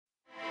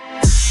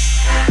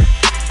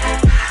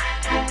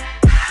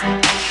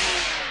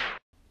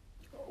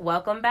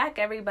Welcome back,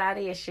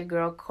 everybody. It's your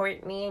girl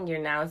Cortney, and you're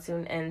now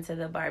tuned into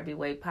the Barbie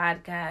Way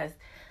podcast.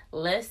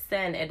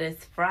 Listen, it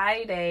is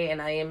Friday,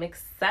 and I am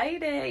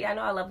excited. I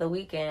know I love the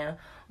weekend,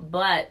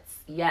 but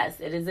yes,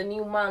 it is a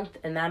new month,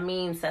 and that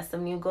means set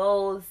some new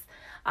goals.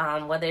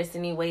 Whether it's a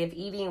new way of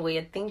eating, way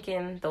of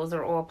thinking, those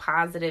are all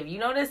positive. You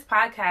know, this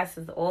podcast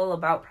is all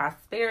about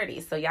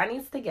prosperity, so y'all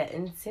needs to get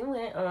into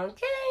it,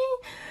 okay?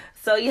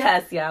 So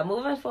yes, y'all,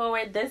 moving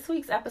forward, this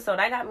week's episode,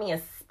 I got me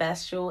a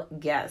special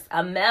guest,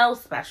 a male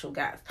special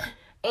guest.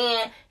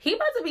 And he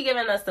about to be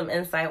giving us some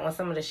insight on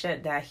some of the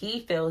shit that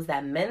he feels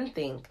that men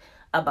think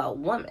about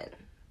women.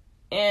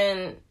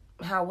 And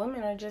how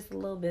women are just a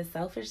little bit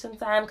selfish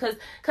sometimes. Cause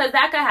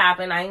that could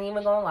happen. I ain't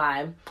even gonna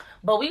lie.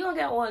 But we gonna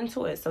get all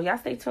into it. So y'all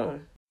stay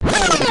tuned.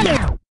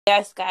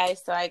 Yes,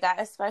 guys. So I got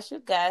a special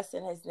guest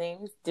and his name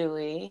is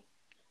Duey.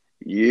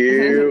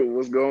 Yeah,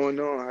 what's going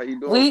on? How you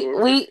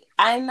doing?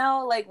 I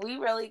know, like, we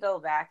really go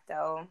back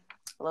though.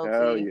 Low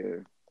Hell key. yeah.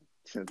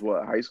 Since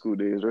what, high school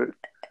days,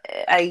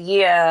 right?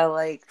 Yeah,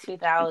 like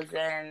 2000.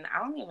 I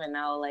don't even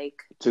know,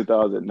 like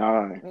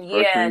 2009.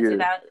 yeah, 2000.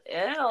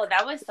 Ew,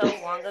 that was so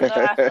long ago.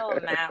 I feel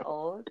mad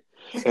old.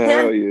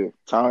 Hell yeah,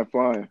 time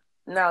flying.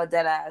 No,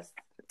 deadass.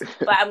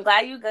 But I'm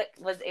glad you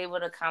was able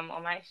to come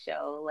on my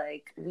show.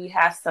 Like, we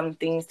have some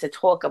things to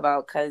talk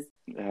about because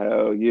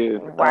hell yeah,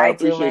 I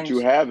appreciate you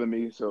having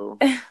me. So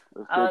let's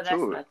that's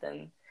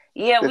nothing.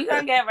 Yeah, we're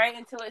gonna get right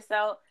into it.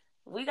 So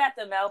we got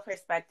the male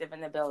perspective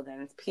in the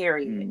buildings,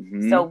 period.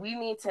 Mm-hmm. So we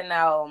need to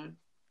know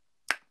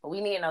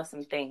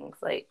some things,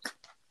 like,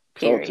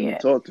 period.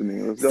 Talk to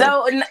me. Let's go.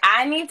 So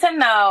I need to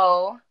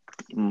know,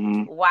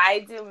 mm-hmm. why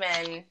do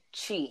men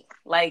cheat?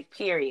 Like,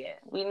 period.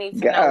 We need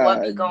to know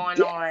what be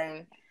going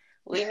on.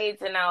 We need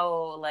to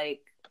know, like,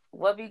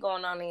 what be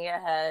going on in your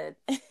head.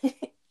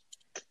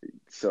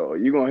 So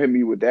you gonna hit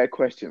me with that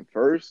question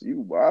first?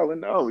 You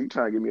wildin' out. You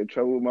trying to get me in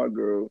trouble with my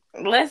girl.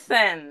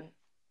 Listen.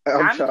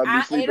 I'm trying to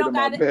be sleeping in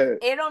my bed.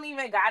 It don't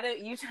even got it.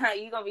 You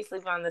gonna be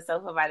sleeping on the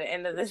sofa by the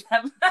end of this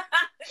episode.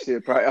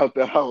 Shit, probably out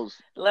the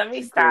house. Let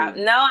me stop.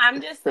 No,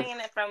 I'm just saying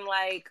it from,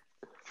 like,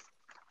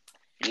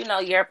 you know,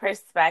 your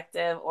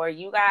perspective, or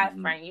you got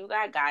you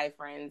got guy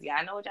friends. Yeah,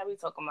 I know what y'all be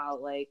talking about.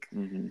 Like,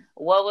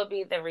 what would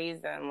be the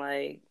reason?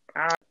 Like,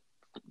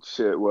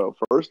 shit. Well,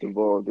 first of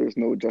all, there's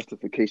no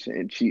justification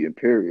in cheating.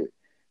 Period.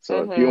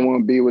 So if you don't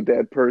want to be with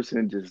that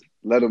person, just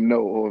let them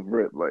know off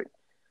rip. Like,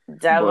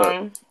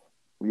 Devin.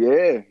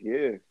 Yeah,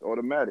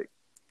 automatic.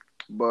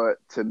 But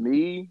to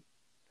me,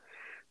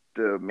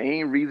 the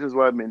main reasons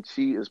why men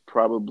cheat is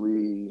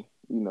probably,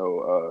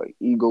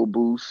 ego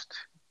boost.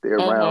 They're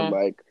around,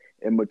 like,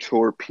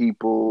 immature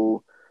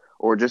people,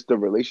 or just the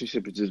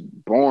relationship is just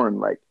boring.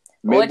 Like,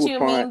 what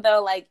you mean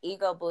though, like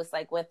ego boost,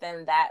 like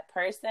within that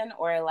person,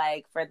 or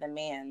like for the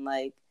man?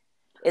 Like,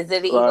 is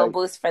it an ego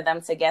boost for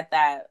them to get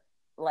that,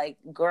 like,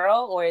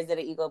 girl, or is it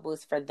an ego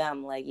boost for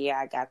them? Like, yeah,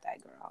 I got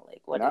that girl.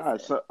 Like, what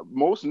is it? So,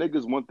 most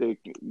niggas want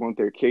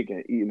their cake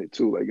and eating it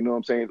too. Like, you know what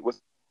I'm saying?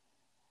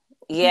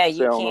 Yeah, you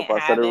can't. I don't know if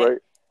I said it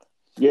right.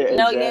 Yeah,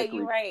 no, exactly. Yeah,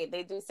 you're right.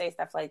 They do say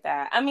stuff like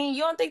that. I mean,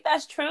 you don't think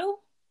that's true?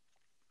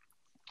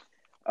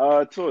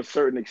 To a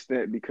certain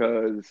extent,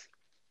 because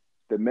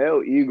the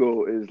male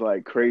ego is,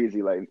 like,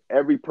 crazy. Like,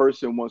 every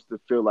person wants to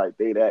feel like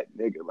they that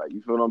nigga. Like,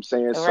 you feel what I'm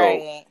saying?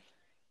 Right. So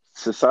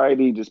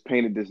society just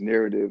painted this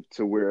narrative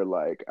to where,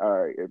 like, all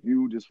right, if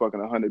you just fucking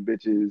 100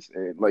 bitches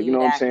and, like, you know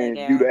what I'm saying?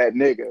 Nigga. You that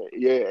nigga.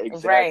 Yeah,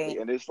 exactly. Right.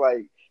 And it's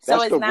like,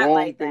 that's the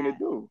wrong thing to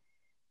do.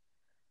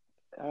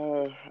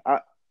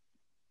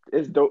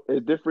 It's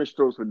different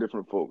strokes for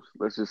different folks.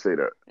 Let's just say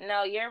that.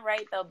 No, you're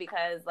right though,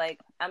 because, like,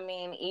 I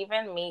mean,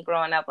 even me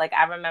growing up, like,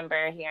 I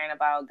remember hearing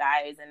about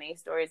guys and their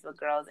stories with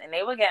girls, and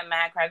they would get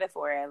mad credit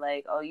for it,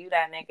 like, oh, you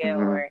that nigga,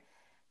 or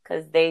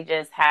because they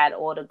just had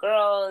all the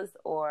girls,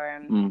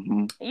 or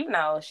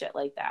shit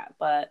like that.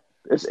 But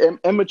it's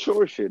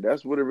immature shit.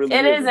 That's what it really is.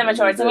 It is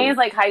immature. To me, it's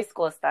like high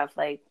school stuff.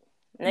 Like,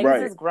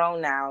 niggas is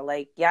grown now.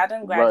 Like, y'all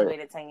done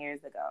graduated 10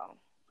 years ago.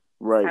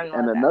 Right.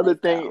 And another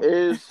thing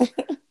is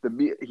to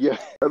me,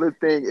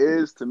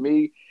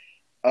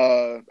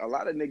 a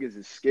lot of niggas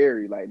is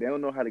scary. Like, they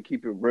don't know how to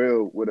keep it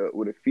real with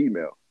a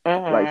female.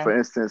 Like, for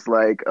instance,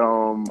 like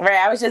right,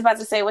 I was just about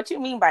to say, what you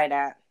mean by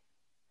that?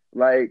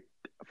 Like,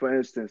 for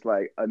instance,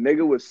 like, a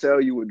nigga would sell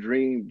you a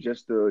dream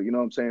just to, you know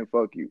what I'm saying,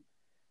 fuck you.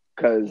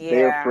 Cause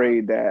they're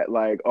afraid that,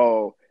 like,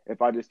 oh,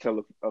 if I just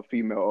tell a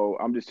female, oh,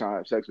 I'm just trying to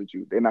have sex with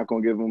you, they're not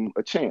gonna give them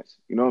a chance.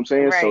 You know what I'm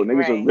saying? Right, so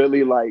niggas are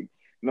really, like,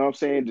 you know what I'm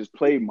saying, just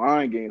play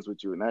mind games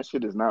with you, and that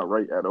shit is not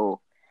right at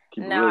all.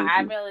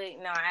 I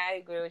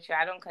agree with you.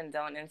 I don't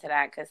condone into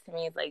that, because to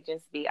me, it's like,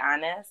 just be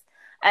honest.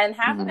 And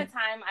half of the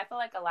time, I feel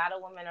like a lot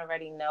of women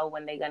already know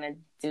when they're gonna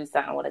do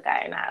something with a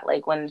guy or not,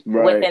 like, when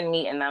within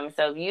meeting them.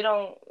 So if you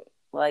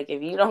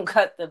don't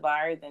cut the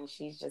bar, then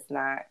she's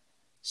not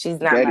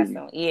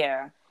messing.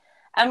 Yeah,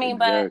 I mean,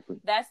 exactly.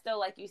 But that's still,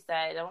 like you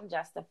said, don't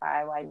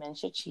justify why men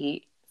should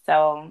cheat.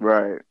 So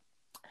right.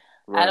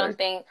 I don't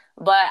think,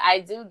 but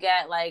I do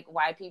get, like,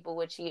 why people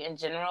would cheat in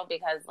general,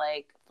 because,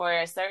 like, for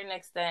a certain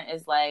extent,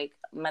 is like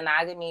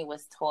monogamy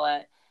was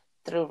taught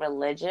through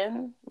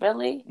religion,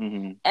 really.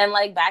 Mm-hmm. And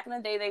like back in the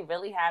day, they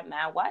really had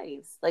mad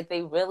wives. Like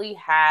they really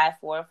had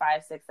 4,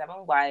 5, 6,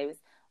 7 wives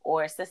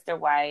or sister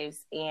wives.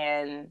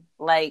 And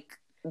like,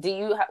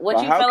 what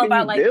But you how feel can you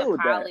about like the build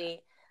that?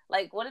 poly,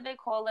 like what do they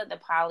call it? The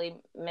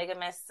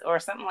polygamous or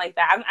something like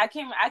that. I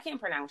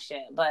can't pronounce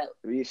shit, but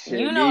Shit,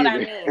 you know what I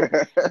neither. mean.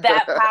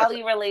 That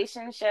poly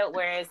relationship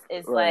where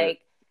it's Right.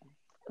 like,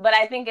 but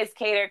I think it's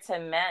catered to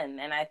men,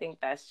 and I think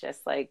that's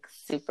just like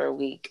super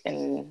weak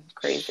and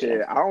crazy.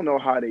 Shit, I don't know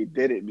how they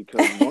did it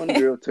because one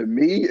girl to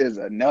me is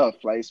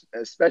enough. Like,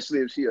 especially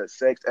if she a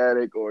sex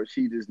addict or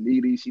she just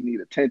needy, she need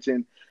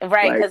attention.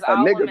 Right, Like because a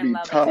all nigga women be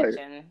love tired.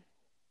 attention.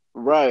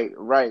 Right,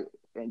 right.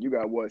 And you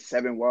got what,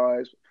 7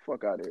 wives?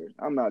 Fuck out of here.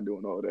 I'm not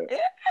doing all that.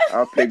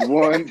 I'll pick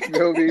one,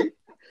 feel me?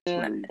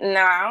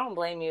 No, I don't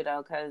blame you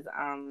though, because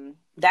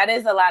that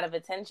is a lot of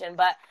attention.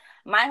 But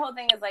my whole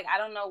thing is like, I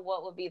don't know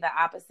what would be the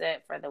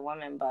opposite for the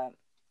woman, but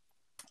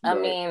I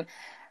Right. mean,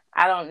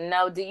 I don't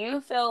know. Do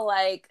you feel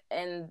like,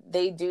 and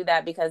they do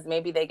that because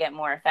maybe they get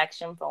more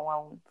affection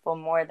for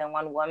more than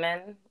one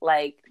woman?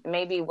 Like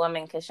maybe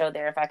women can show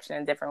their affection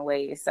in different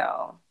ways.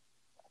 So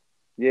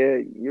Yeah,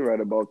 you're right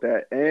about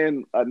that.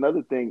 And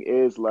another thing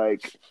is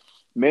like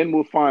men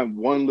will find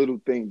one little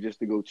thing just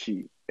to go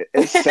cheat.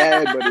 It's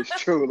sad, but it's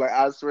true. Like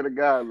I swear to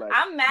God, like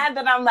I'm mad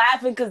that I'm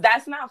laughing because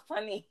that's not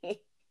funny.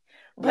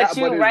 But nah, but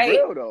you're it's right.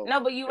 real though. No,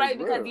 but you're It's right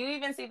because real. you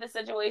even see the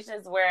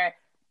situations where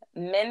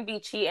men be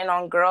cheating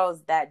on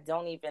girls that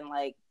don't even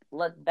like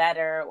look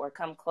better or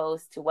come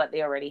close to what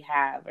they already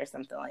have or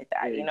something like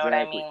that. You know what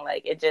I Exactly. mean?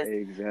 Like it just, but I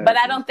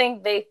Exactly. don't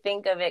think they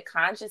think of it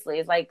consciously.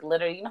 It's like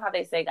literally, you know how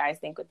they say guys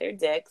think with their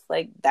dicks?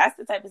 Like that's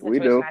the type of We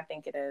situation do. I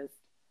think it is.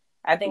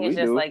 I think it's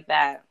We just do. like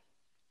that.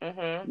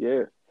 Mm-hmm.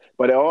 Yeah.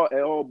 But it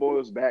all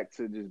boils back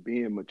to just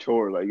being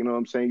mature. Like, you know what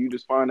I'm saying? You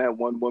just find that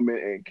one woman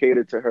and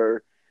cater to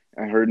her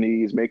and her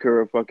needs, make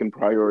her a fucking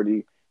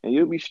priority, and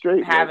you'll be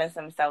straight. Like, Having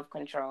some self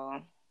control.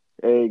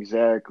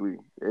 exactly.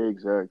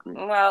 Exactly.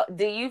 Well,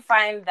 do you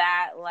find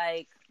that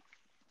like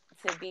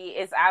to be,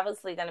 it's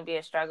obviously going to be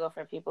a struggle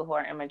for people who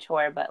are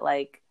immature, but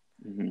like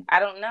Hmm. I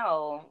don't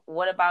know,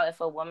 what about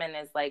if a woman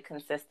is like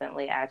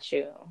consistently at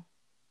you,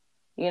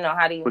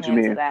 how do you What you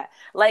handle mean? that?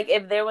 Like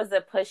if there was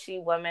a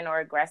pushy woman or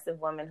aggressive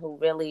woman who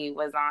really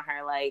was on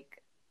her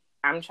like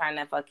I'm trying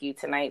to fuck you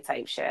tonight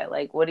type shit,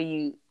 like how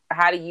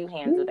do you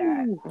handle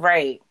that? Ooh.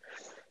 Right,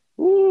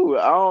 Ooh,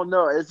 I don't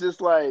know. It's just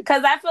like,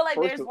 because I feel like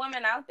first there's of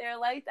women out there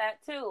like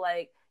that too,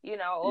 like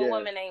all yeah.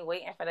 women ain't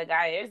waiting for the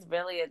guy. There's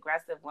really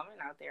aggressive women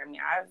out there. I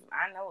mean,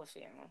 I know a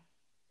few.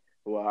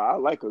 Well, I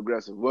like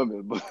aggressive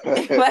women, but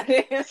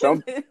But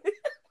some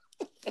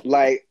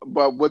like,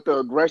 but with the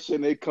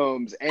aggression, it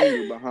comes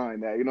anger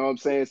behind that. You know what I'm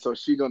saying? So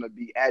she gonna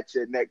be at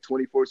your neck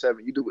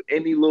 24/7. You do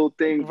any little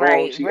thing wrong,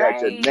 right, she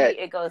at your right. neck.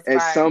 It goes And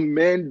far. some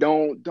men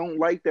don't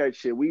like that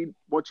shit. We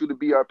want you to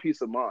be our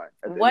peace of mind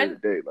at the end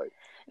of the What? day. Like,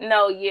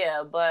 No,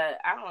 yeah, but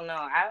I don't know.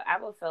 I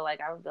would feel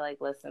like I would be like,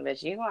 listen,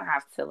 bitch, you're gonna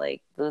have to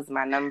like lose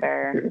my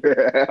number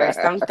or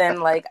something.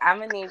 Like, I'm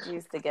gonna need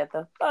you to get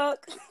the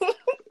fuck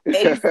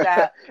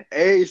ASAP. No,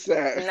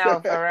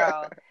 ASAP. for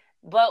real.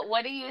 But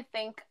what do you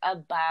think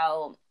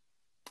about?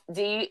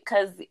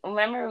 Because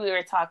remember we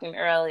were talking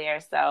earlier,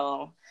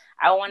 so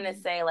I want to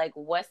say, like,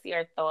 what's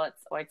your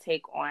thoughts or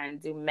take on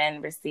do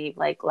men receive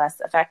like less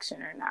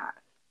affection or not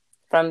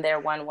from their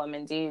one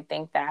woman? Do you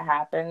think that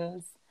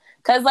happens?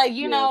 Because, like,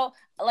 Yeah.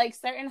 like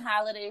certain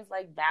holidays,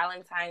 like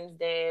Valentine's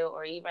Day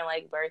or even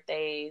like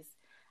birthdays,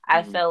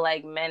 I Mhm. feel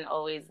like men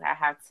always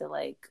have to,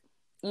 like,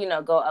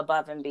 go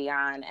above and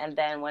beyond. And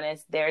then when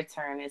it's their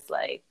turn, it's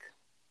like,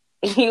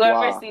 you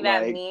ever Wow. see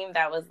that Like, meme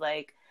that was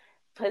like,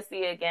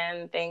 pussy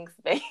again, thanks,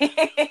 babe?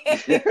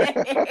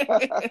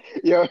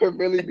 yo, it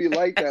really be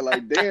like that.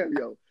 Like, damn,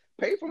 yo,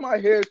 pay for my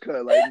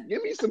haircut. Like,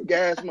 give me some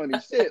gas money.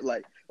 Shit,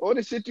 like all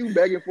the shit you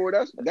begging for.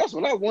 That's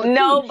what I want too.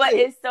 No, but Shit.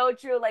 it's so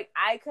true. Like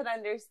I could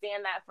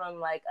understand that from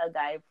like a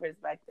guy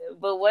perspective.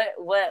 But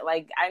what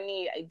like I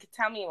need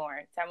tell me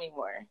more. Tell me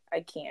more.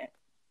 I can't.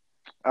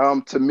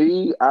 To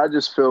me, I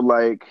just feel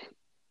like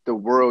the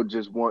world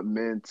just want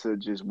men to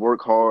just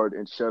work hard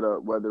and shut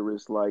up, whether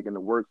it's like in the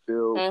work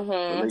field,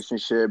 Mhm.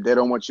 relationship. They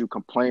don't want you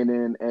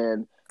complaining.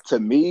 And to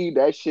me,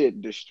 that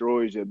shit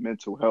destroys your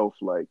mental health.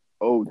 Like,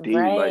 OD.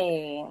 Like,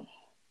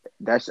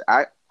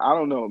 Right. I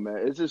don't know,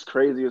 man. It's just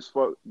crazy as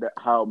fuck that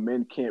how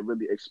men can't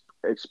really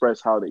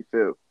express how they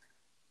feel.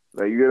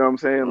 Like, you know what I'm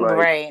saying? Like,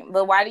 Right.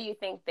 But why do you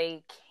think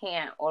they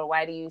can't, or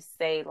why do you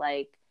say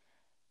like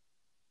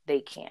they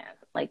can't?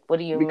 Like what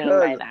do you mean because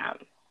by that?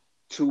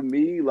 to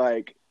me,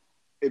 like,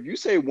 if you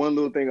say one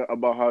little thing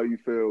about how you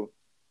feel,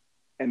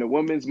 in a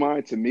woman's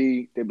mind, to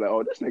me, they be like,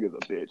 "Oh, this nigga's a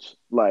bitch."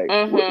 Like,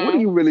 what are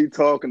Mhm. you really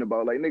talking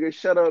about? Like, nigga,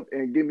 shut up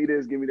and give me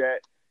this, give me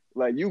that.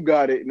 Like, you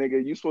got it,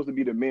 nigga. You supposed to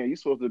be the man. You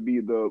supposed to be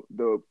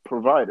the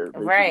provider,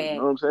 basically. You know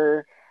Right. what I'm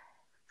saying?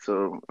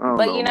 So I don't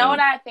But know, you know what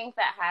man. I think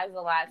that has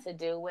a lot to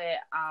do with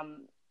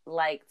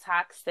like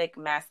toxic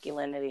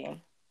masculinity. Hmm.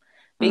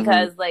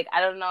 Because like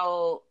I don't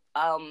know,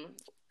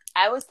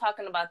 I was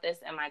talking about this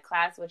in my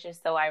class, which is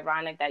so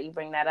ironic that you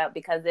bring that up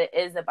because it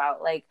is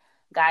about like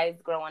guys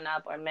growing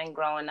up or men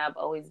growing up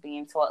always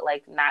being taught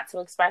like not to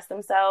express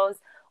themselves.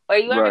 Or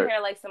you ever Right. hear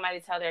like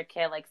somebody tell their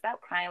kid like stop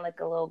crying like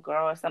a little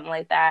girl or something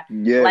like that?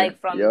 Yeah. Like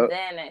from Yep.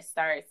 then it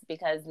starts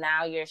because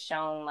now you're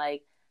shown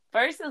like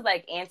first is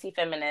like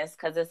anti-feminist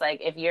because it's like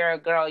if you're a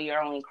girl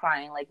you're only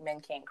crying, like men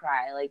can't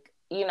cry, like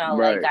you know,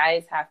 like Right.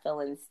 guys have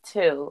feelings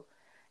too.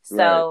 Right.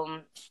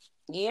 So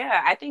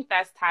yeah, I think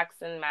that's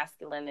toxic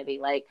masculinity.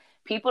 Like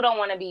people don't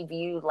want to be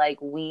viewed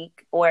like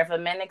weak, or if a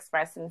man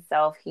express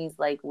himself, he's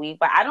like weak.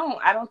 But I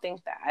don't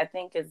think that. I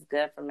think it's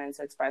good for men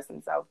to express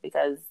themselves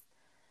because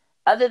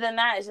other than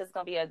that, it's just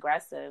gonna be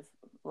aggressive,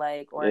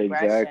 like or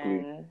Exactly.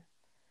 aggression.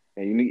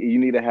 And you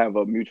need to have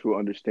a mutual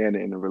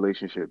understanding in a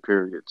relationship,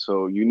 period.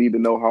 So you need to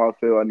know how I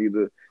feel. I need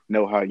to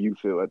know how you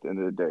feel at the end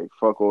of the day.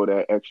 Fuck all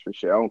that extra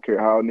shit. I don't care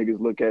how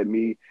niggas look at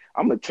me.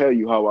 I'm gonna tell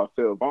you how I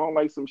feel. If I don't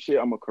like some shit,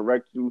 I'm gonna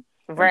correct you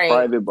in Right.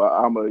 private, but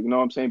I'm gonna, you know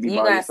what I'm saying, be You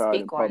by your gotta side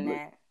in speak on public.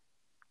 that.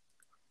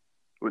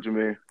 What you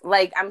mean?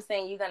 Like I'm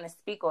saying, you're gonna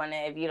speak on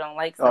it. If you don't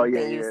like Oh yeah,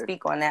 something, you yeah.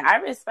 speak on it. I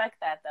respect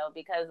that though,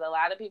 because a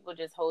lot of people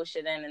just hold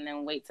shit in and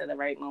then wait to the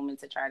right moment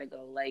to try to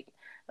go like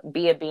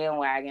be a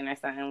bandwagon or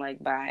something.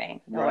 Like,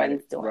 bye. No Right,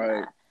 one's doing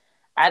right, that.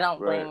 I don't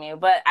right. blame you,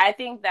 but I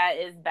think that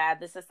is bad.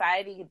 The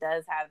society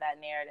does have that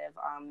narrative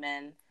on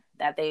men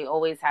that they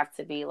always have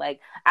to be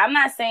like. I'm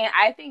not saying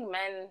I think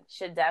men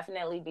should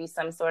definitely be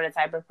some sort of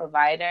type of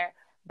provider,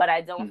 but I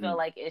don't feel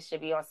like it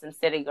should be on some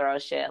city girl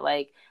shit.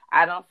 Like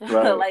I don't feel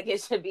Right. like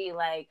it should be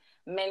like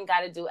men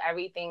got to do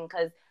everything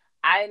because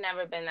I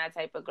never been that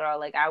type of girl.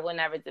 Like I would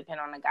never depend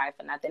on a guy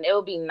for nothing. It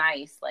would be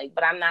nice, like,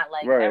 but I'm not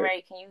like, all Right.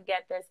 right, can you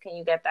get this? Can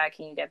you get that?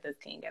 Can you get this?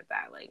 Can you get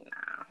that? Like,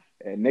 nah.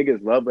 And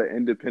niggas love an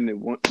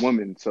independent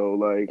woman. So,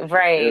 like,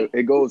 Right.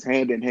 it goes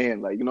hand in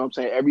hand. Like, you know what I'm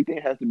saying? Everything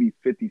has to be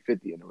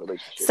 50-50 in a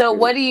relationship, So,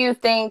 what period. do you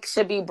think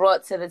should be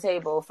brought to the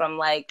table from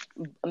like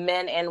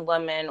men and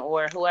women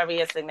or whoever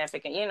your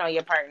significant, you know,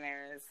 your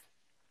partners?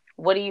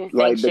 What do you think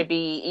Like, should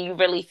be? You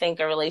really think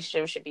a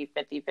relationship should be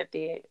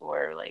 50-50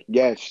 or like?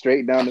 yeah,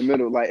 straight down the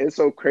middle. Like, it's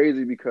so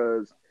crazy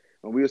because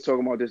when we was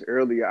talking about this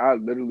earlier, I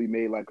literally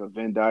made like a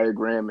Venn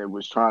diagram and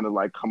was trying to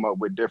like come up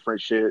with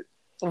different shit.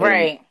 And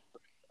Right.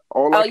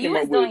 all Oh, I you came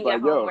was up with is doing your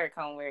like, yo,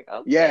 homework.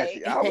 yes,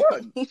 Okay. I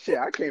was. Shit,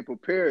 I can't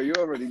prepare. You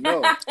already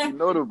know. You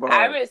know the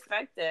I vibe.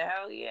 respect it.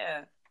 Hell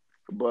yeah.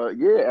 But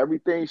yeah,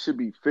 everything should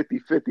be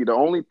 50-50. The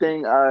only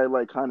thing I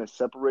like kind of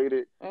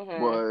separated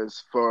Mhm.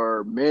 was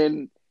for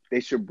men, they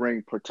should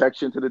bring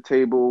protection to the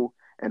table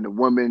and the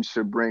woman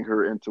should bring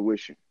her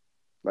intuition.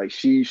 Like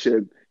she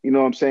should, you know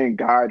what I'm saying,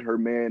 guide her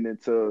man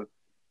into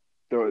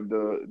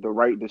the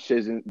right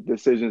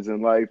decisions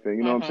in life and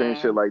you know what I'm saying,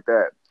 shit Mhm. like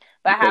that.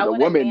 But Because how a would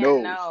a woman man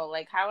knows. know?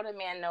 Like, how would a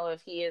man know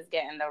if he is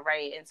getting the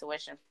right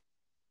intuition?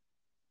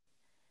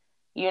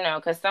 You know,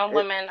 because some It,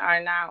 women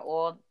are not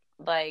all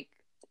like.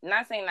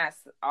 Not saying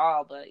that's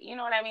all, but you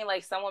know what I mean.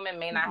 Like some women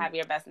may not mhm. have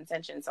your best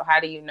intentions. So how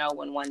do you know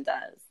when one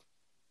does?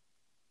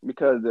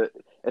 Because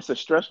it's a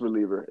stress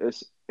reliever.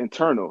 It's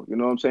internal. You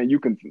know what I'm saying? You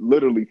can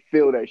literally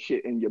feel that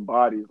shit in your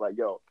body. It's like,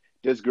 yo,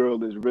 this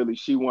girl is really,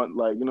 she want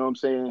like, you know what I'm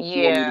saying?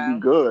 She want me to be Yeah.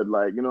 good.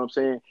 Like, you know what I'm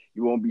saying?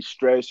 You won't be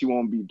stressed. You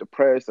won't be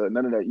depressed or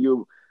none of that.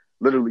 You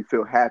literally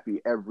feel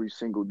happy every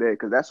single day.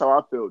 Cause that's how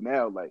I feel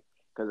now. Like,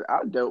 cause I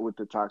dealt with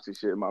the toxic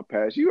shit in my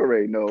past. You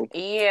already know what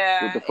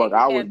Yeah, the fuck it could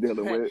I was get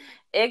dealing with.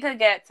 it could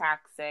get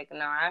toxic.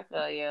 No, I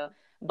feel you.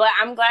 But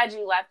I'm glad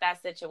you left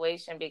that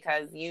situation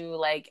because you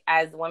like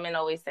as women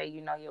always say,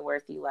 you know your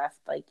worth, you left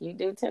like you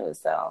do too.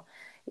 So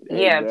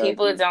yeah,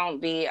 people Exactly.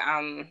 don't be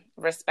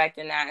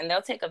respecting that and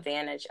they'll take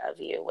advantage of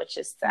you, which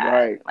is sad.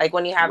 Right. Like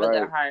when you have a good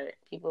Right. heart,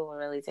 people will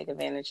really take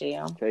advantage of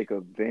you. Take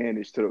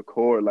advantage to the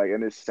core. Like,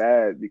 and it's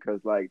sad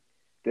because like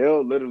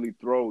they'll literally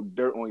throw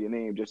dirt on your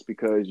name just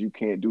because you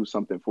can't do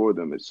something for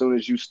them. As soon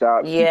as you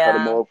stop, you cut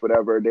them Yeah. off,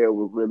 whatever, they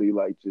will really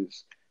like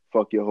just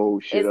fuck your whole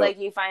shit It's up. like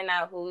you find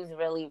out who's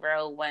really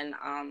real when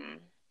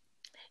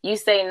you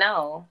say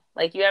no.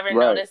 Like you ever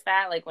Right, notice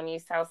that? Like when you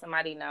tell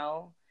somebody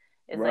no,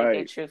 it's like their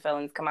right. true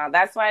feelings come out.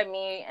 That's why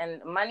me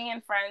and money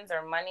and friends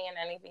or money and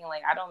anything,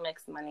 like I don't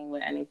mix money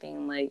with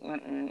anything. Like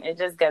it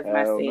just gets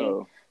Hell messy.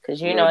 no.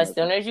 Cause you know, Real as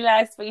soon messy. as you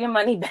ask for your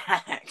money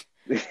back,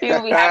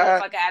 people be having a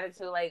fucking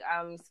attitude like,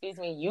 excuse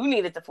me, you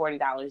needed the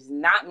 $40,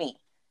 not me.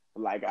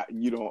 Like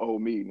you don't owe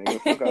me,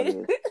 nigga. Fuck out of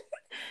here.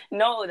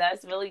 No,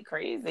 that's really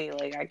crazy.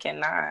 Like I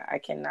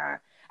cannot.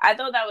 I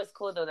thought that was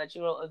cool though that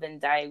you wrote a Venn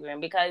diagram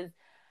because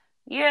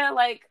yeah,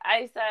 like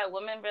I said,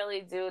 women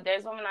really do.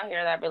 There's women out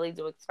here that really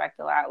do expect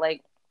a lot.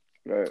 Like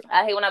Right.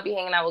 I hate when I be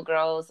hanging out with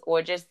girls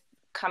or just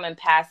coming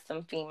past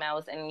some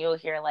females and you'll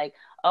hear like,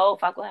 "Oh,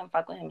 fuck with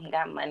him. He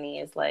got money."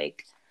 It's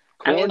like,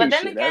 I mean, but Corny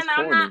then shit. again, That's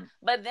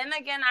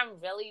corny. I'm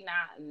really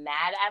not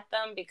mad at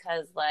them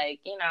because like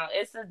you know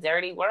it's a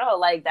dirty world.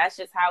 Like that's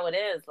just how it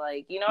is.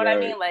 Like you know what I Right,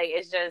 mean? Like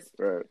it's just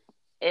right.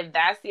 if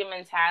that's your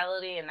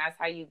mentality and that's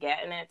how you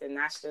get in it, then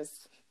that's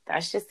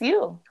just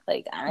you.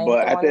 Like I ain't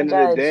But the at one the to end of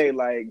the judge. day,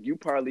 like you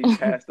probably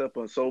passed up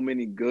on so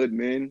many good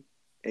men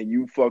and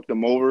you fucked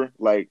them over.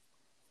 Like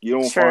You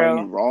don't find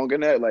any True. wrong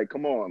in that? Like,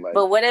 come on, like.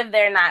 But what if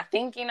they're not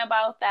thinking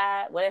about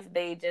that? What if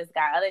they just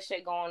got other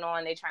shit going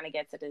on? They trying to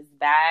get to this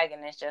bag,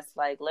 and it's just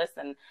like,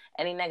 listen,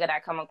 any nigga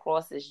that come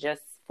across is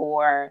just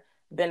for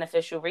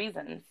beneficial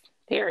reasons.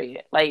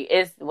 Period. Like,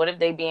 what if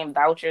they being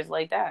vouchers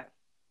like that?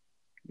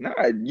 Nah,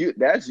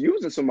 that's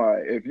using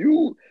somebody. If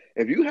you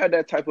had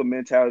that type of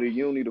mentality,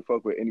 you don't need to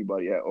fuck with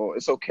anybody at all.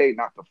 It's okay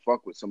not to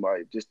fuck with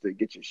somebody just to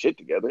get your shit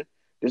together.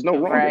 There's no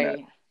wrong in that.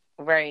 Right.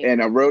 Right.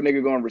 And a real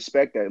nigga gonna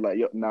respect that. Like,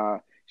 yo, nah,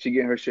 she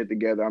getting her shit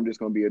together. I'm just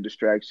gonna be a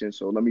distraction.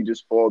 So let me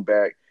just fall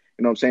back.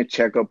 You know what I'm saying?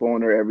 Check up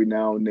on her every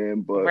now and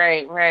then. But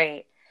right.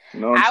 you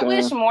know what I'm I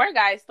saying? wish more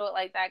guys thought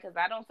like that because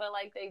I don't feel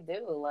like they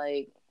do.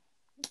 Like,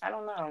 I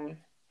don't know.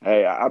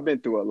 Hey, I've been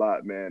through a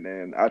lot, man,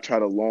 and I try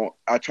to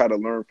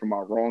learn from my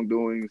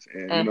wrongdoings,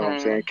 and you know what I'm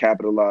saying,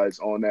 capitalize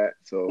on that.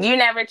 So you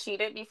never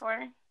cheated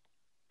before?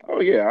 Oh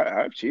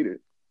yeah, I've cheated.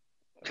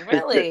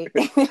 Really?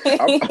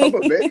 I'm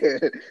a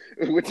man.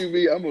 What you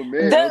mean? I'm a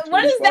man.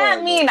 What does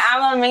that mean? Though.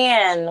 I'm a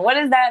man. What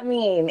does that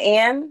mean?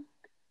 And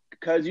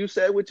because you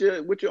said with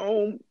your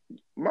own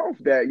mouth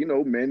that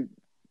men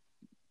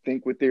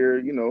think with their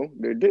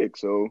their dick.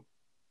 So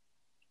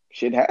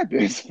shit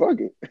happens. Fuck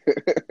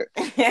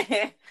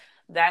it.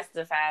 That's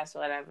the fast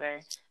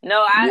whatever.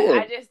 No,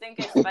 I just think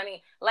it's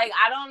funny. Like,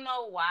 I don't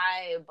know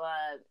why,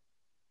 but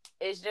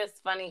it's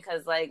just funny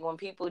because, like, when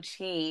people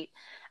cheat,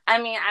 I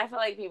mean, I feel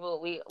like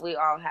we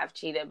all have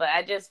cheated, but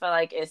I just feel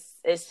like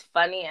it's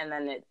funny and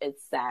then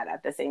it's sad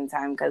at the same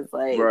time because,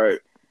 like, right.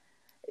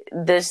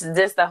 This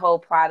the whole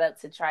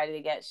product to try to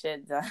get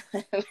shit done.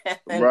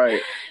 And,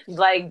 right.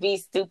 Like, be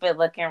stupid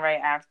looking right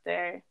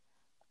after.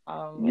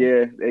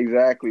 Yeah,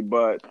 exactly.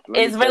 But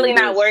it's really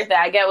not worth it.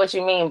 I get what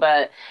you mean,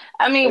 but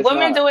I mean,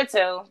 women do it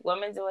too.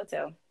 Women do it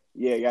too.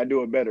 Yeah, y'all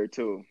do it better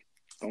too.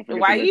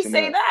 Why you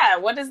say that?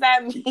 What does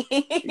that mean?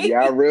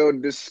 Y'all real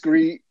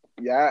discreet.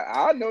 Yeah,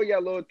 I know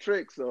y'all little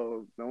tricks,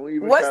 so don't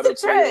even. What's the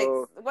tricks?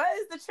 What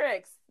is the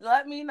tricks?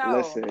 Let me know.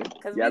 Listen,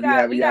 because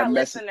we got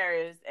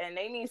listeners, and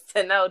they need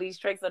to know these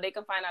tricks so they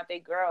can find out their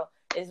girl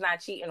is not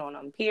cheating on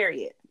them.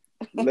 Period.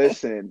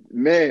 Listen,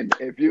 men,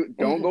 if you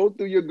don't go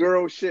through your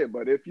girl shit,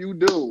 but if you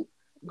do,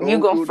 go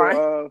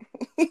through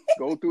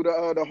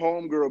the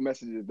homegirl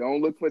messages.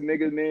 Don't look for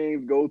niggas'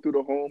 names. Go through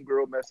the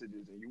homegirl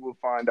messages, and you will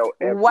find out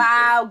everything.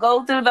 Wow,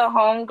 go through the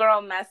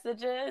homegirl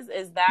messages.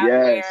 Is that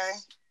where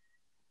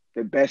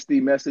the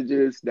bestie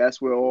messages?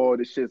 That's where all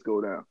the shits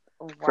go down.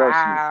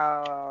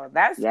 Wow,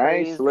 that's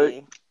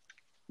crazy.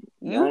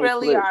 You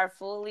really are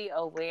fully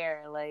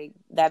aware, like,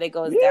 that it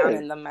goes down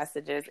in the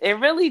messages. It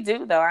really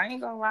do, though. I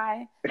ain't gonna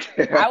lie.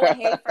 I would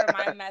hate for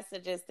my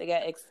messages to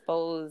get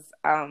exposed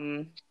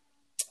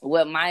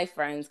with my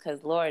friends,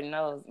 because Lord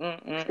knows,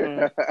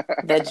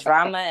 the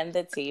drama and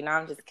the tea. No,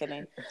 I'm just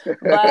kidding. But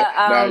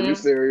nah, you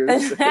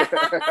serious?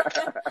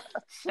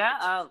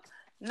 Shut up.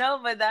 No,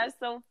 but that's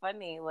so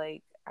funny.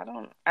 Like, I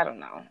don't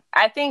know.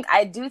 I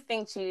do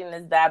think cheating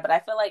is bad, but I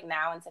feel like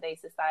now in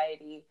today's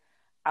society,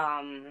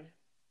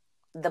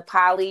 the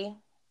poly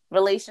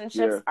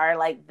relationships are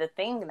like the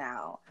thing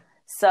now.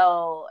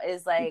 So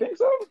it's like, you think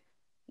so?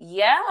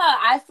 Yeah,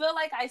 I feel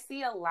like I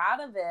see a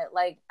lot of it.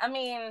 Like, I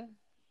mean,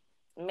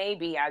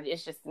 maybe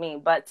it's just me,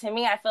 but to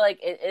me, I feel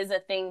like it is a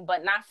thing,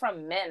 but not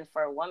from men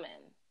for women.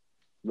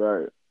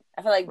 Right.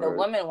 I feel like the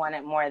women want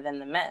it more than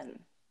the men.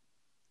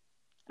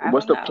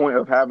 What's the point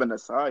of having a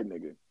side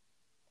nigga?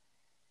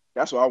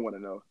 That's what I want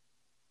to know.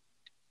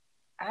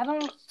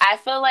 I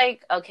feel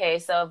like, okay,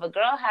 so if a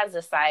girl has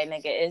a side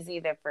nigga, it's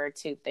either for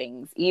two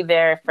things.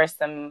 Either for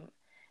some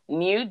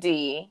new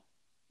D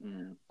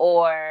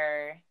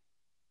or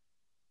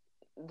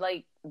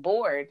like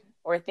bored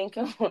or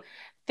thinking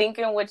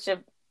with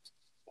your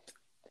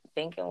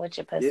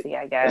pussy,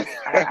 I guess.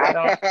 I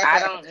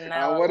don't know.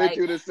 I wanted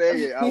you to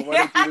say it. I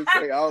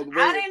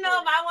didn't know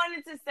if I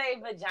wanted to say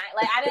vagina.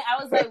 Like,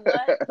 I was like,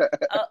 what?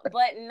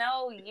 But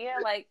no, yeah,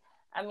 like,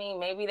 I mean,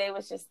 maybe they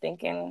was just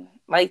thinking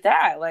like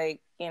that, like,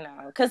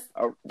 because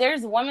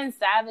there's women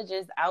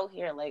savages out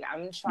here. Like,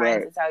 I'm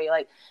trying to tell you,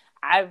 like,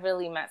 I've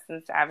really met some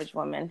savage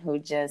women who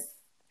just,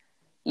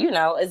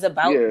 is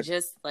about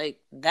just like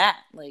that,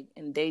 like,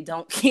 and they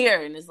don't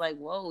care, and it's like,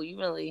 whoa, you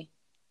really.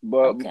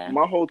 But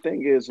my whole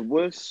thing is,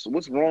 what's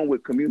wrong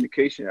with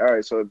communication? All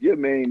right, so if your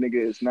main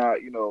nigga is not,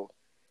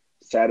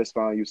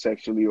 satisfying you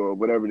sexually or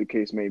whatever the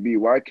case may be,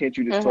 why can't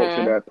you just talk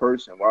to that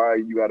person? Why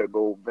you got to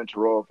go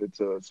venture off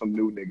into some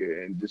new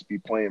nigga and just be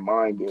playing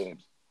mind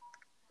games?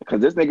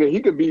 Because this nigga, he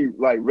could be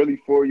like really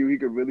for you. He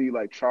could really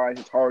like try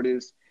his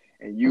hardest,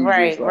 and you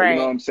just like, you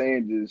know what I'm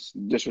saying, just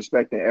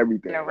disrespecting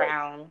everything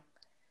around.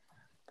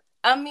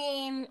 I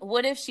mean,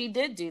 what if she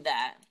did do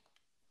that?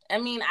 I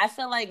mean, I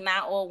feel like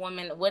not all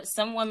women,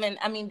 some women,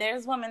 I mean,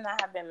 there's women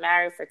that have been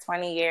married for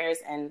 20 years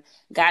and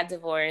got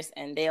divorced,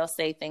 and they'll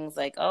say things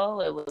like, oh,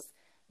 it was,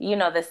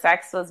 the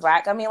sex was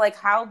whack. I mean, like,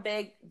 how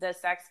big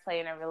does sex play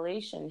in a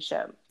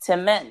relationship to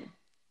men?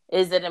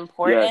 Is it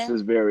important? Yes,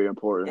 it's very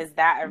important. Is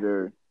that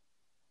very,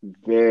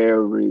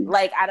 very,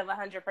 like, out of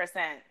 100%?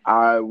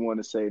 I want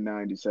to say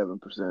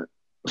 97%.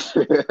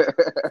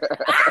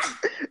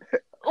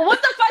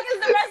 What the fuck is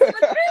the rest of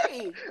the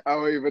three? I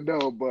don't even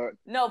know, but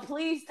no,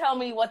 please tell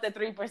me what the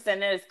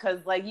 3% is,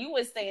 because like you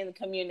was saying,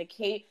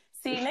 communicate.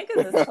 See,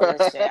 niggas is full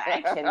of shit.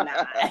 I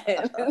cannot.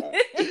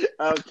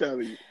 I'm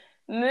telling you,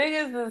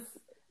 Niggas is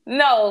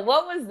no.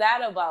 What was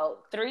that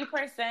about?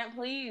 3%,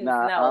 please.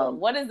 nah, No.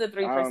 What is the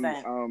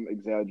 3%? I'm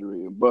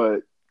exaggerating,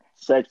 but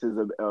sex is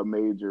a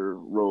major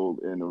role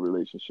in a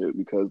relationship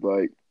because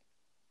like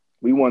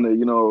we want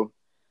to,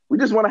 we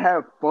just want to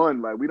have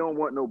fun. Like we don't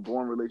want no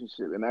boring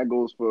relationship, and that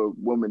goes for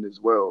women as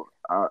well.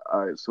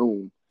 I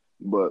assume,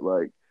 but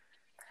like,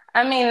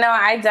 I mean, no,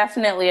 I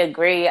definitely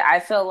agree. I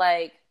feel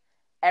like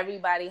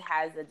everybody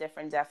has a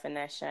different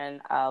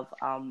definition of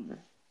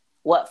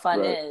what fun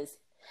right, is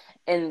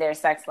in their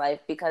sex life,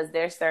 because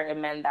there's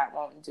certain men that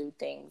won't do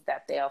things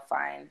that they'll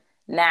find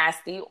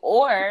nasty,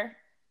 or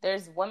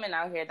there's women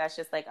out here that's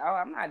just like, oh,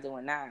 I'm not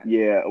doing that.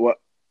 yeah. Well,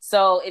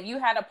 so if you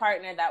had a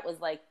partner that was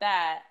like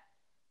that,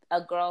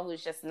 a girl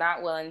who's just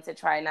not willing to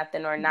try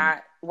nothing, or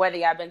not, whether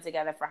y'all been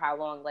together for how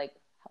long, like,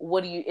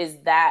 what do you, is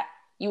that,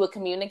 you would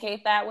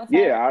communicate that with her?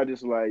 yeah, I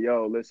just like,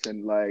 yo,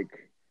 listen, like,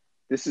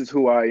 this is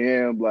who I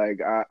am. Like,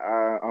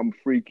 I'm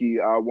freaky.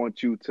 I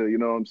want you to, you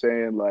know what I'm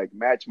saying? Like,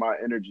 match my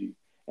energy.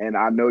 And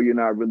I know you're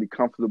not really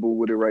comfortable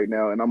with it right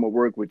now, and I'm gonna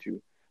work with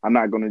you. I'm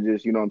not gonna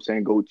just, you know what I'm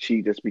saying, go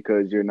cheat just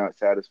because you're not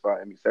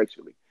satisfying me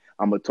sexually.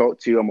 I'm gonna talk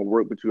to you. I'm gonna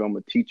work with you. I'm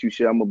gonna teach you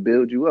shit. I'm gonna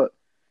build you up.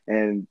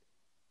 And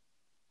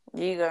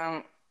You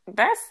go,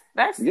 that's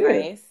yeah,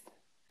 nice.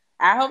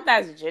 I hope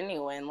that's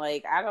genuine.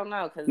 Like, I don't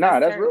know, because nah,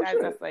 there's that's certain real guys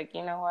shit. that's like,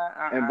 you know what?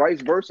 And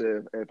vice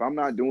versa. If I'm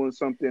not doing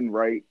something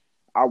right,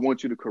 I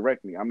want you to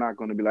correct me. I'm not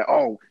gonna be like,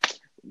 oh,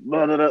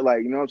 blah, blah, blah.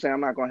 Like, you know what I'm saying?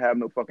 I'm not gonna have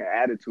no fucking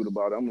attitude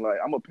about it. I'm like,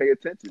 I'm gonna pay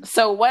attention.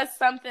 So what's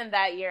something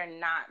that you're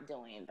not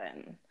doing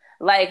then?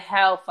 Like,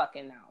 hell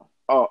fucking no.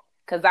 Oh,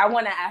 Because I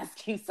want to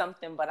ask you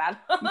something, but I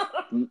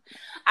don't.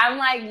 I'm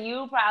like,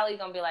 you probably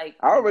going to be like,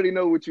 I already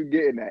know what you're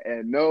getting at.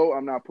 And no,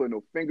 I'm not putting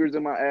no fingers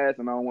in my ass,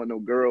 and I don't want no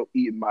girl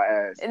eating my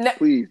ass. no.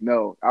 Please,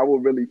 no. I will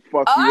really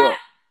fuck you up.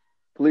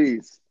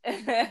 Please.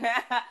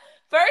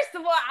 First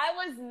of all,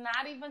 I was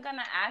not even going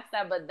to ask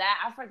that, but that,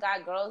 I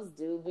forgot girls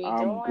do be I'm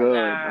doing good.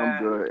 that.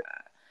 I'm good.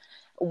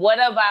 What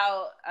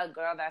about a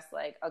girl that's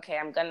like, okay,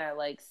 I'm gonna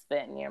like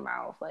spit in your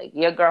mouth? Like,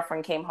 your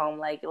girlfriend came home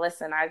like,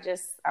 listen, I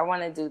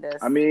want to do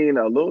this. I mean,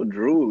 a little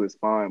drool is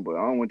fine, but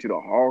I don't want you to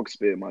hog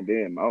spit in my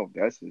damn mouth.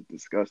 That's just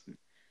disgusting.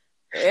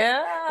 Ew,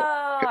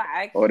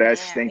 I Or that can't.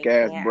 stink I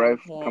ass can't. breath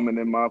I can't. coming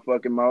in my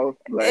fucking mouth.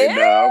 Like, Ew!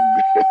 nah,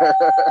 I'm good.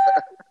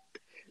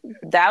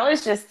 That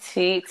was just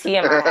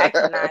TMI. I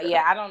cannot.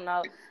 Yeah, I don't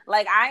know.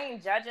 Like, I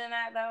ain't judging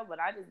that though, but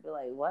I just be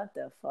like, what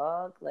the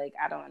fuck? Like,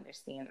 I don't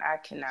understand. I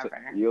can So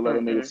never. you'll let a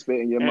nigga spit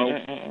in your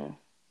mouth?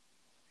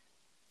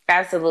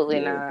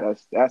 Absolutely Yeah,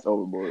 not. that's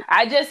overboard.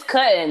 I just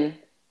couldn't.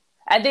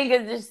 I think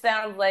it just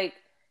sounds like,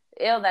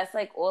 ew, that's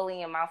like oily in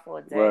your mouth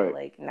all day. Right.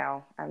 Like,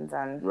 no, I'm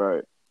done.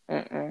 Right.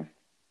 Mm-mm.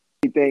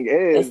 The thing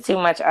is, It's too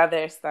much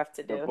other stuff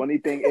to the do. funny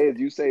thing is,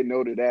 you say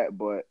no to that,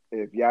 but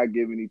if y'all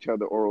giving each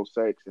other oral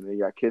sex and then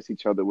y'all kiss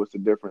each other, what's the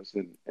difference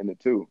in the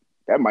two?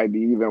 That might be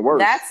even worse.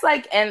 But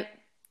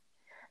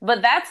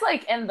that's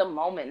like in the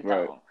moment though.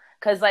 Right.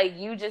 Cause like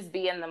you just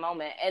be in the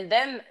moment. And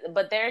then,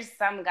 but there's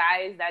some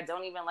guys that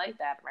don't even like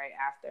that right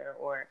after,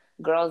 or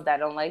girls that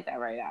don't like that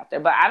right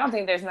after. But I don't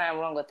think there's nothing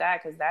wrong with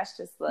that, because that's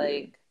just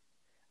like,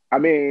 I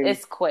mean,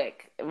 it's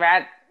quick.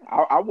 Right?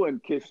 I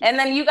wouldn't kiss you. And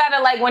then you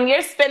gotta like, when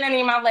you're spitting in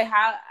your mouth, like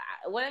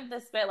what if the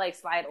spit like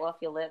slide off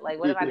your lip? Like,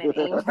 what if I didn't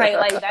aim right?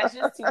 Like, that's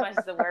just too much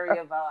to worry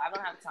about. I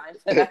don't have time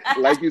for that.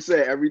 Like you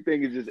said,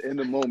 everything is just in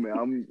the moment.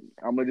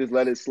 I'm gonna just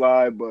let it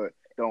slide, but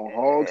don't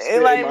hog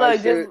spit Like, my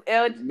look, shit.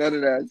 just None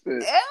of that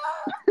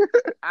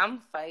shit. I'm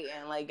fighting.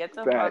 Like, get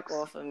the Facts. fuck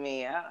off of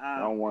me. I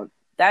don't want.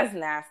 That's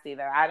nasty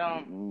though. I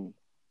Mm-mm.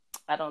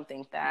 don't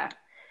think that.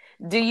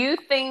 Do you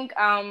think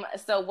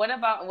so what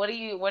are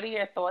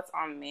your thoughts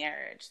on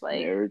marriage? Like,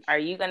 Marriage. are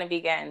you gonna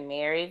be getting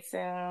married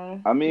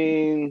soon? I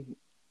mean,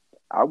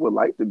 I would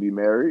like to be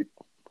married.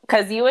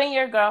 Because you and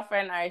your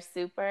girlfriend are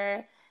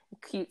super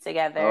cute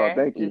together. Oh,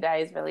 thank you. You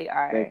guys really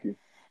are. Thank you.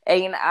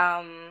 And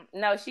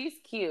no, she's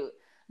cute.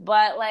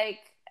 But like,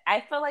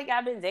 I feel like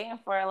I've been dating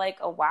for like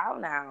a while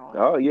now.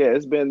 Oh yeah,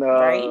 it's been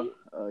right?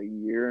 a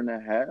year and a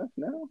half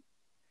now.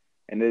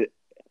 And it's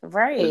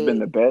been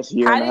the Right. best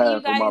year How and a did you half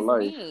of my guys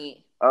life.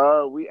 meet?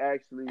 We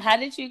actually How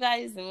did you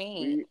guys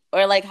meet?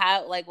 Or like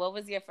what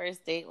was your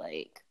first date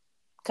like?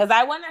 Because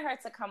I wanted her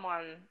to come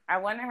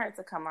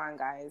on,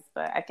 guys,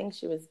 but I think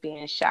she was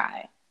being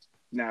shy.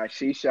 Nah,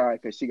 she's shy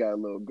because she got a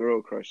little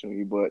girl crush on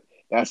you, but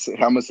I'm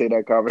gonna say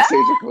that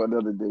conversation for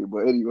another day.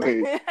 But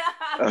anyway.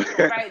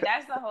 Right,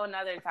 that's a whole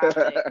nother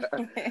topic.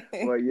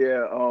 But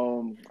yeah,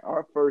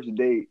 our first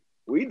date,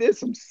 we did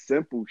some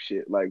simple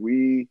shit. Like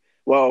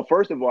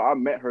first of all, I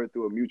met her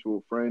through a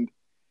mutual friend,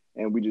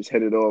 and we just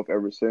hit it off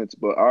ever since.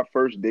 But our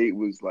first date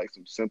was like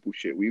some simple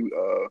shit.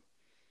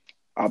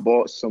 I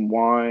bought some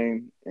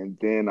wine, and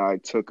then I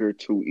took her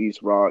to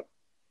East Rock,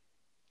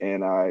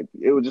 and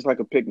it was just like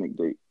a picnic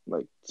date,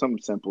 like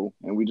something simple,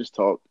 and we just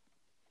talked.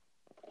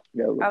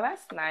 Yeah, look, Oh,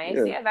 that's nice.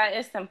 yeah. Yeah, that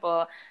is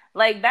simple.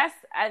 Like that's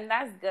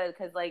good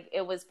because like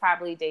it was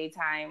probably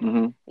daytime.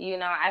 Mm-hmm. You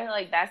know, I feel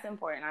like that's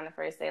important on the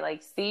first day.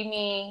 Like, see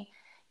me,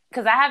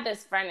 because I have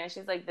this friend and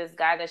she's like this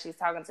guy that she's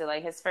talking to.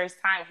 Like his first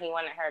time, he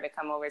wanted her to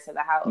come over to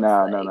the house.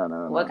 Nah, no, Like, no,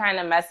 no, what no, kind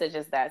of message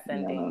is that no,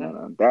 no, no, sending?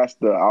 no. That's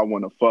the I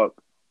want to fuck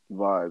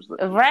vibes.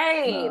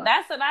 Right. Nah,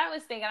 That's what I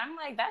was thinking. I'm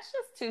like, that's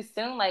just too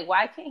soon. Like,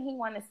 why can't he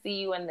want to see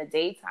you in the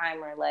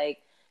daytime or like,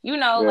 you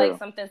know, yeah, like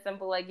something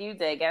simple like you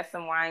did, get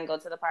some wine, go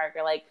to the park,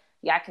 or like,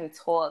 y'all can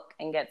talk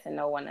and get to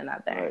know one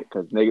another. right.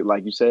 Because niggas,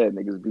 like you said,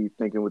 niggas be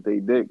thinking with they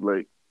dick,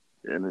 like,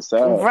 and it's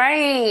sad.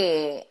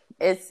 Right.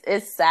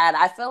 It's sad.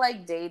 I feel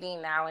like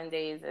dating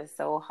nowadays is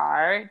so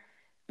hard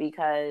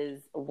because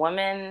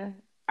women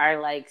are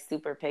like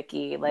super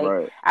picky. Like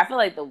Right. I feel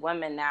like the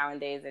women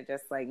nowadays are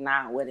just like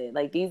not with it.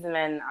 Like these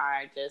men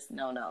are just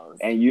no nos.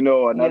 And you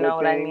know You another know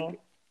what I thing, mean?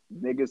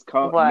 What?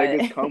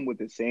 niggas come with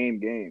the same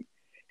game.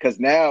 Cause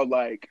now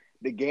like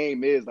the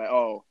game is like,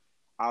 oh,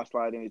 I'll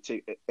slide in your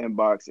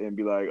inbox and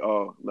be like,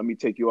 oh, let me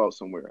take you out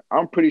somewhere.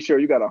 I'm pretty sure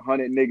you got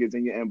 100 niggas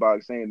in your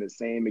inbox saying the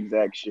same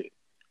exact shit.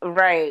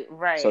 Right, So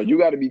right. you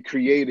got to be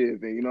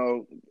creative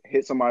and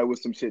hit somebody with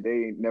some shit they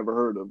ain't never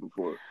heard of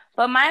before.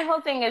 But my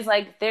whole thing is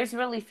like, there's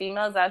really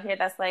females out here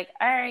that's like,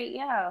 all right,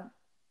 yeah,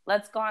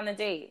 let's go on a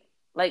date.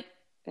 Like,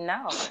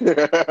 no,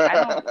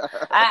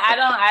 I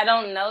don't. I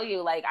don't know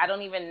you. Like, I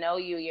don't even know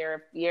you.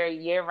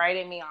 You're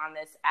writing me on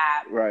this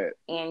app, Right.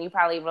 and you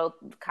probably wrote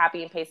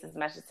copy and paste this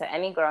message to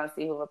any girl and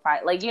see who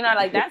replied. Like, you know,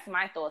 like that's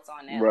my thoughts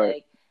on it. Right.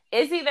 Like,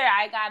 it's either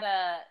I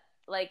gotta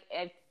like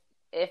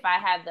if I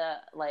had the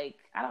like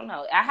I don't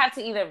know, I have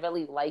to either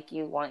really like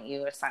you, want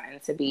you, or something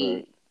to be.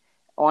 Right.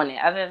 On it.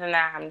 Other than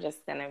that, I'm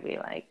just gonna be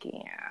like,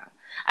 yeah.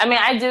 I mean,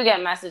 I do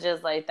get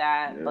messages like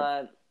that, Yeah.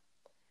 but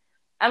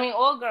I mean,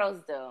 all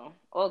girls do.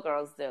 All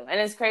girls do, and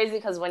it's crazy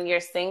because when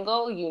you're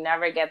single, you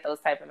never get those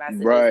type of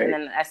messages, Right. and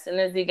then as soon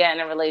as you get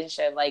in a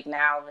relationship, like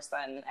now, all of a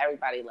sudden,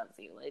 everybody loves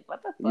you. Like,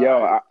 what the fuck?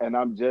 Yo, and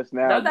I'm just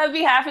now. Don't that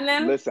be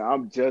happening? Listen,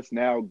 I'm just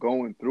now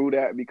going through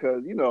that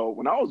because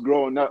when I was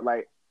growing up,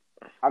 like,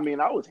 I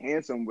mean, I was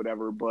handsome,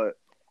 whatever, but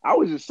I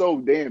was just so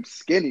damn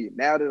skinny.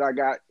 Now that I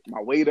got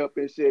my weight up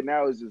and shit,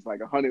 now it's just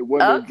like 100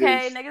 women.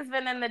 Okay, just niggas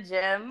been in the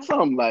gym.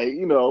 something like,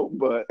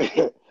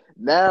 but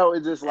now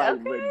it's just like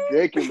Okay.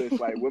 ridiculous.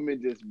 Like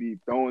women just be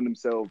throwing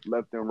themselves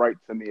left and right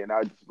to me, and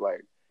I just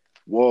like,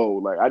 whoa,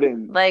 like I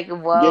didn't. Like,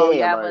 whoa,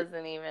 Yeah, I like,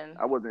 wasn't even.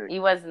 I wasn't.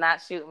 You was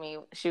not shooting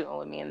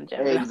with me in the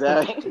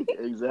gym.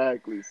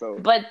 Exactly. So,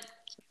 but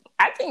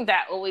I think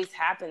that always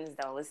happens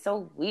though. It's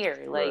so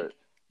weird. Like right.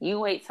 you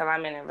wait till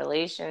I'm in a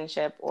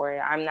relationship or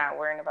I'm not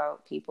worrying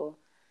about people.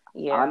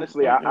 Yeah.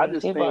 Honestly, I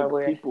just people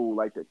think people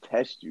like to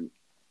test you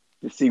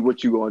to see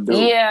what you gonna do.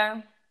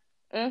 Yeah.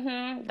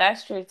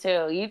 That's true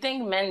too. You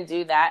think men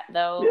do that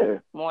though? Yeah.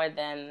 More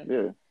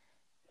than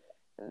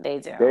they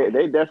do.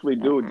 They definitely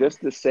do,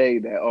 just to say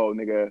that, oh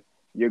nigga,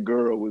 your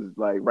girl was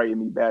like writing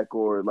me back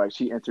or like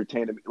she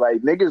entertained me.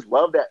 Like niggas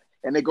love that.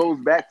 And it goes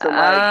back to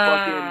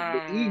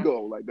like fucking the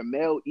ego, like the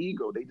male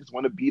ego. They just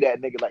want to be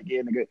that nigga. Like,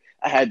 yeah, nigga,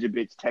 I had your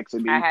bitch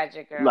texting me. I had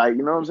your girl. Like,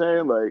 you know what I'm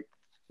saying? Like,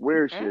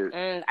 weird shit.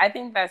 I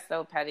think that's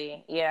so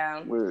petty.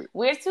 Yeah. Weird.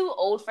 We're too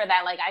old for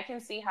that. Like, I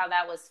can see how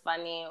that was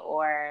funny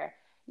or,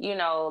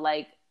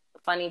 like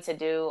funny to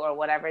do or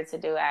whatever to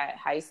do at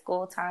high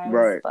school times.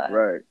 Right, but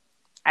right.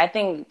 I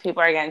think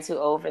people are getting too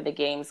old for the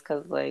games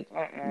because, like,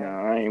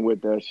 Nah, I ain't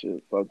with that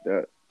shit. Fuck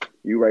that.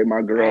 You write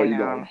my girl, you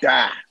gonna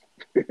die.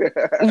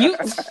 You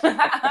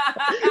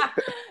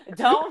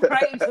don't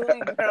write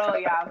Duey girl,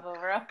 y'all,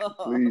 for real.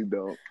 Please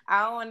don't.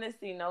 I don't want to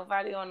see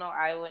nobody on no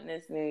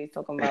eyewitness news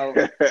talking about.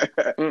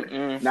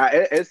 Nah,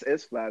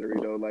 it's flattery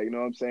though. Like, you know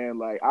what I'm saying?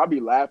 Like, I'll be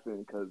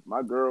laughing because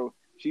my girl,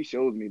 she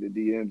shows me the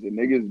DMs and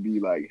niggas be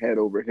like head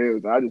over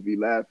heels, and I just be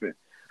laughing.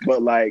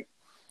 But like,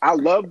 I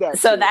love that.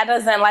 So shit. that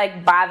doesn't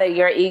like bother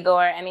your ego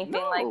or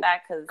anything like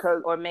that,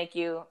 or make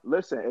you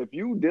listen. If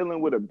you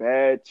dealing with a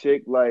bad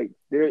chick, like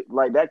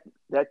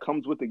that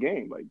comes with the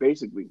game. Like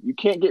basically, you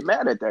can't get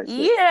mad at that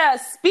shit. Yeah,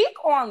 speak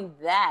on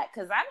that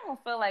because I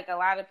don't feel like a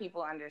lot of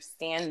people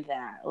understand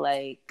that.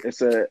 Like,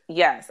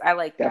 yes, I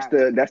like that's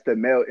that. That's the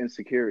male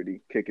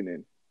insecurity kicking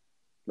in.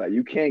 Like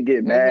you can't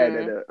get mad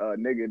at a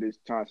nigga that's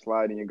trying to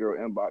slide in your girl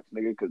inbox,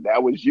 nigga, because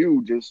that was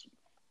you just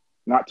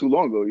not too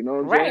long ago. You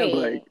know what I'm saying?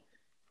 Like.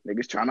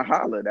 Niggas trying to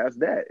holler, that's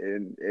that.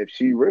 And if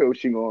she real,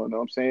 she gonna, you know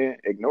what I'm saying,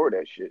 ignore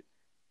that shit.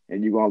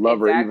 And you gonna love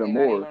her even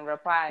more. Not even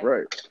reply.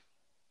 Right.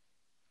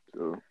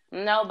 So.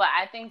 No, but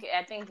I think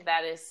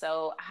that is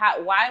so.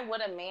 Why would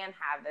a man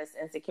have this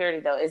insecurity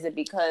though? Is it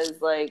because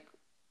like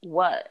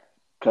what?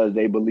 Because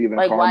they believe in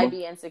karma. Like why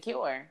be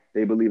insecure?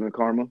 They believe in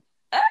karma.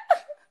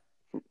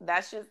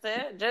 That's just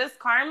it? Just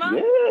karma?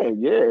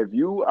 Yeah. If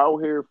you out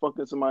here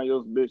fucking somebody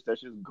else's bitch, that's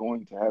just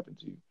going to happen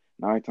to you.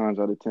 9 times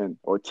out of 10.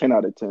 Or 10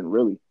 out of 10,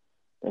 really.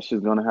 That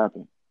shit's gonna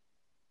happen.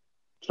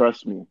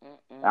 Trust me.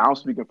 I'm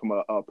speaking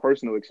from a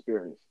personal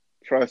experience.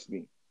 Trust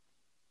me.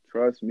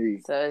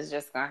 So it's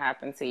just gonna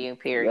happen to you,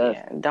 period.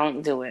 Yes.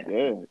 Don't do it.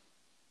 Yeah.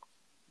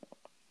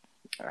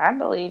 I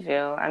believe you.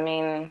 I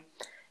mean,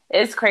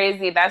 It's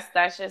crazy.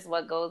 That's just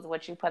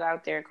what you put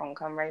out there gonna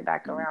come right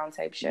back around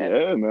type shit.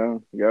 Yeah,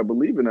 man. You gotta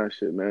believe in that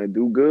shit, man.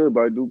 Do good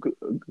by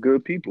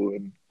good people.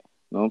 And you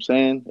know what I'm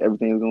saying?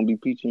 Everything's gonna be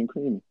peachy and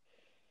creamy.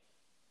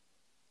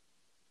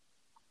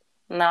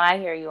 No, I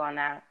hear you on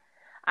that.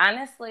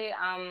 Honestly,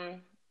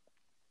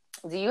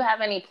 do you have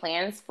any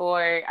plans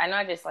for, I know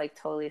I just like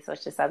totally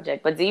switched the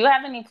subject, but do you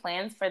have any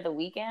plans for the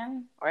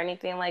weekend or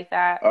anything like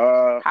that?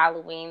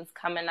 Halloween's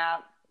coming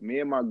up. Me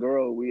and my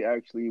girl, we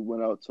actually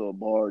went out to a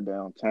bar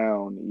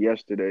downtown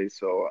yesterday,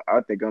 so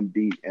I think I'm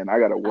beat and I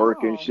gotta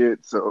work and Oh,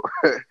 shit. So,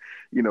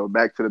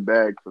 back to the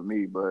bag for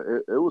me. But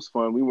it was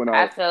fun.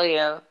 I feel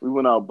you. We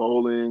went out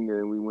bowling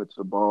and we went to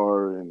the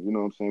bar and you know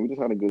what I'm saying? We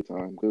just had a good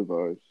time, good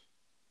vibes.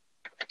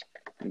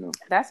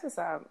 That's what's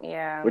up.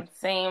 Yeah. But,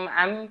 Same.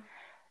 I'm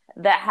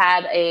that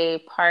had a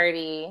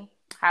party,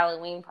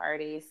 Halloween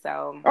party,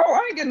 so oh,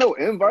 I ain't get no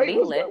invite. we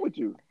What's up lit. with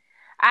you?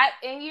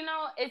 And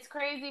it's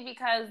crazy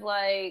because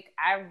like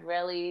I've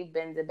really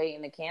been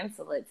debating to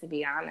cancel it, to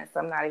be honest.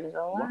 I'm not even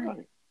gonna lie.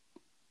 Why?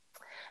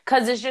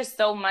 Cause it's just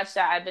so much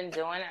that I've been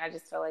doing. I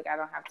just feel like I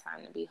don't have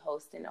time to be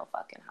hosting no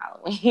fucking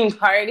Halloween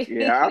party.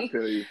 Yeah, I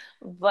feel you.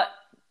 But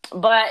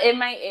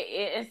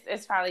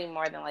it's probably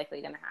more than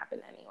likely gonna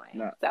happen anyway.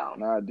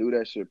 Nah, do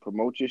that shit.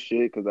 Promote your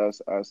shit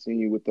because I seen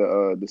you with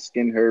the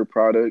skin hair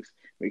products.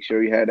 Make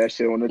sure you had that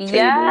shit on the table.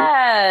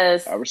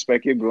 Yes. I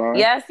respect your grind.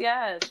 Yes.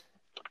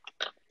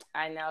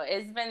 I know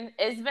it's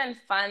been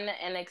fun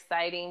and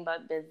exciting,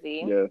 but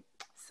busy. Yeah.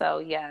 So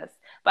yes,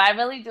 but I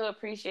really do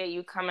appreciate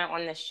you coming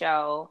on the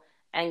show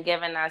and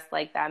giving us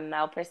like that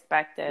male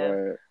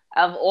perspective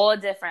of all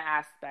different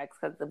aspects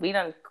because we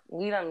done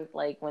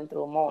like went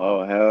through them all.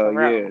 Oh hell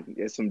yeah,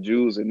 get some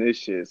Jews in this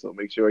shit. So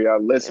make sure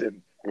y'all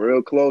listen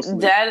real closely.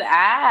 Dead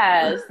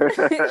ass.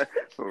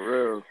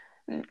 For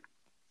real.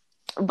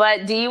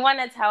 But do you want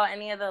to tell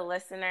any of the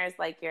listeners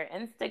like your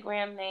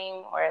Instagram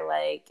name or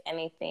like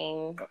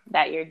anything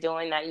that you're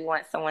doing that you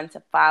want someone to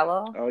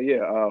follow? Oh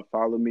yeah,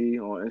 follow me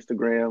on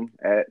Instagram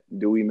at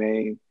Duey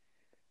Main.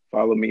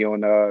 Follow me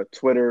on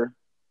Twitter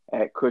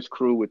at Kush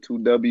Crew with 2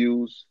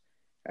 W's.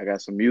 I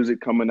got some music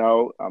coming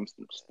out. I'm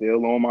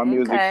still on my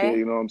music shit,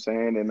 you know what I'm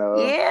saying? And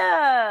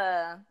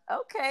yeah.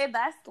 Okay,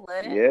 that's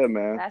lit. Yeah,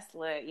 man. That's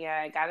lit.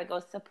 Yeah, I gotta go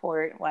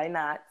support. Why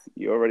not?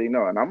 You already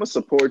know. And I'm gonna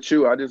support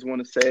you. I just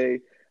want to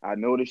say I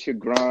notice your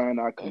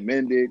grind. I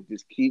commend it.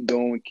 Just keep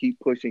going, keep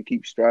pushing,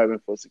 keep striving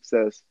for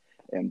success,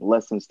 and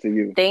blessings to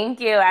you.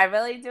 Thank you. I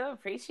really do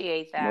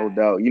appreciate that. No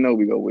doubt. You know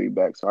we go way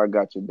back, so I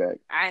got your back.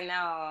 I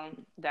know,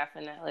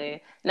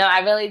 definitely. No, I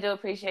really do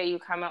appreciate you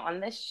coming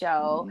on the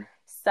show. Mm-hmm.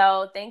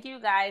 So thank you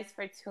guys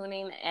for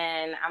tuning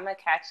in. I'm gonna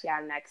catch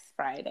y'all next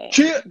Friday.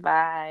 Cheers.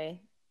 Bye.